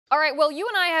All right, well, you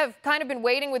and I have kind of been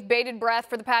waiting with bated breath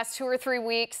for the past 2 or 3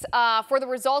 weeks for the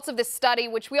results of this study,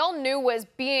 which we all knew was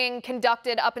being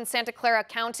conducted up in Santa Clara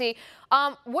County.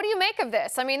 What do you make of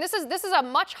this? I mean, this is a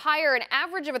much higher, an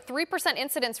average of a 3%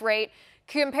 incidence rate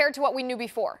compared to what we knew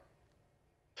before.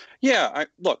 Yeah,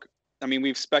 look, I mean,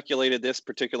 we've speculated this,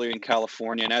 particularly in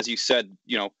California, and as you said,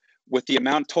 with the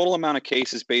total amount of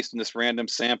cases based on this random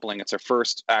sampling, it's our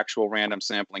first actual random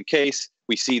sampling case.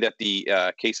 We see that the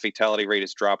case fatality rate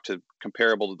has dropped to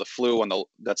comparable to the flu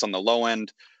that's on the low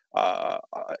end.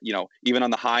 Even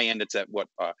on the high end, it's at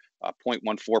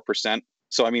 0.14%.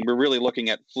 So, I mean, we're really looking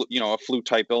at, a flu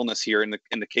type illness here in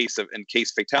the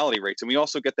case fatality rates. And we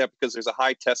also get that because there's a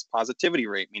high test positivity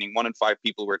rate, meaning 1 in 5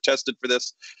 people who are tested for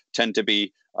this tend to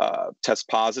be test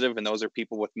positive. And those are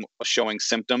people with showing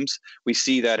symptoms. We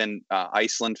see that in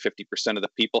Iceland, 50% of the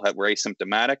people were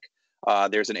asymptomatic.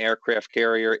 There's an aircraft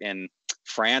carrier in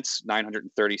France,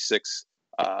 936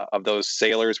 of those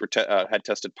sailors had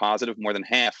tested positive. More than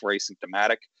half were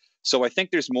asymptomatic. So I think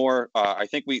there's more. I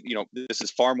think this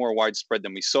is far more widespread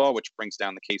than we saw, which brings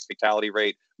down the case fatality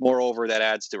rate. Moreover, that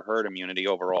adds to herd immunity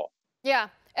overall. Yeah,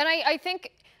 and I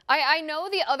think I know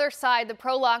the other side, the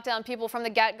pro-lockdown people from the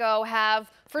get-go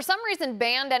have, for some reason,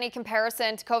 banned any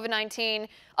comparison to COVID-19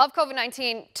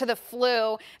 to the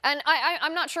flu. And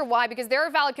I'm not sure why, because there are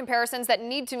valid comparisons that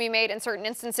need to be made in certain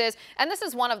instances, and this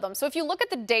is one of them. So if you look at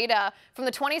the data from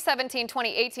the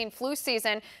 2017-2018 flu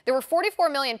season, there were 44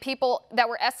 million people that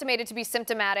were estimated to be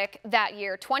symptomatic that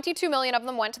year. 22 million of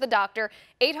them went to the doctor.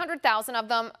 800,000 of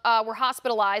them were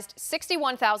hospitalized.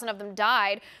 61,000 of them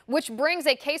died, which brings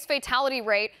a case fatality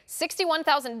rate,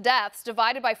 61,000 deaths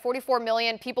divided by 44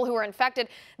 million people who were infected.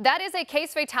 That is a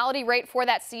case fatality rate for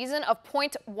that season of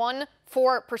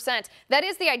 0.14%. That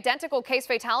is the identical case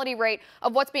fatality rate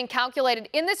of what's being calculated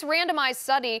in this randomized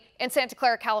study in Santa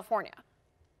Clara, California.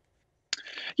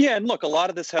 Yeah, and look, a lot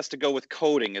of this has to go with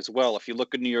coding as well. If you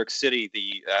look at New York City,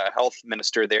 the health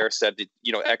minister there said that,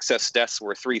 excess deaths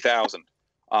were 3,000.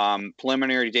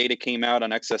 Preliminary data came out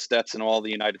on excess deaths in all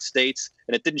the United States,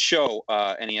 and it didn't show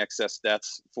any excess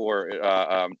deaths for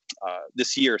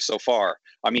this year so far.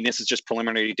 I mean, this is just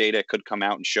preliminary data. It could come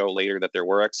out and show later that there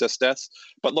were excess deaths.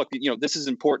 But look, this is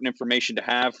important information to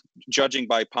have, judging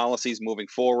by policies moving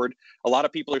forward. A lot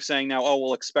of people are saying now, oh,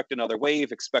 we'll expect another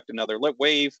wave,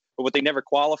 wave. But what they never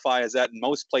qualify is that in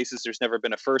most places, there's never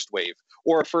been a first wave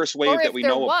or a first wave that we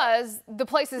know about. Or if there was, the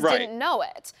places didn't know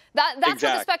it. That's exactly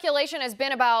what the speculation has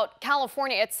been about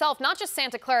California itself, not just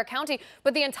Santa Clara County,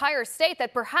 but the entire state,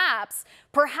 that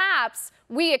perhaps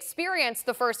we experienced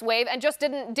the first wave and just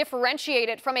didn't differentiate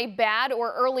it from a bad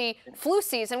or early flu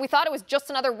season. We thought it was just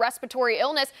another respiratory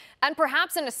illness, and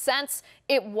perhaps in a sense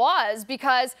it was,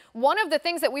 because one of the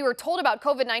things that we were told about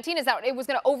COVID-19 is that it was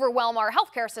going to overwhelm our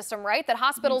healthcare system, right? That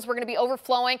hospitals were going to be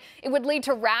overflowing. It would lead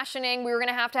to rationing. We were going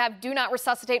to have do not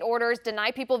resuscitate orders,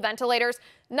 deny people ventilators.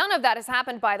 None of that has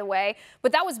happened, by the way,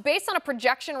 but that was based on a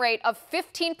projection rate of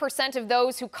 15% of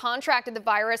those who contracted the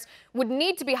virus would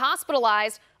need to be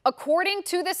hospitalized. According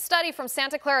to this study from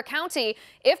Santa Clara County,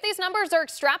 if these numbers are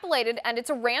extrapolated, and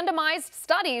it's a randomized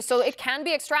study, so it can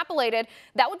be extrapolated,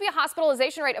 that would be a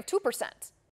hospitalization rate of 2%.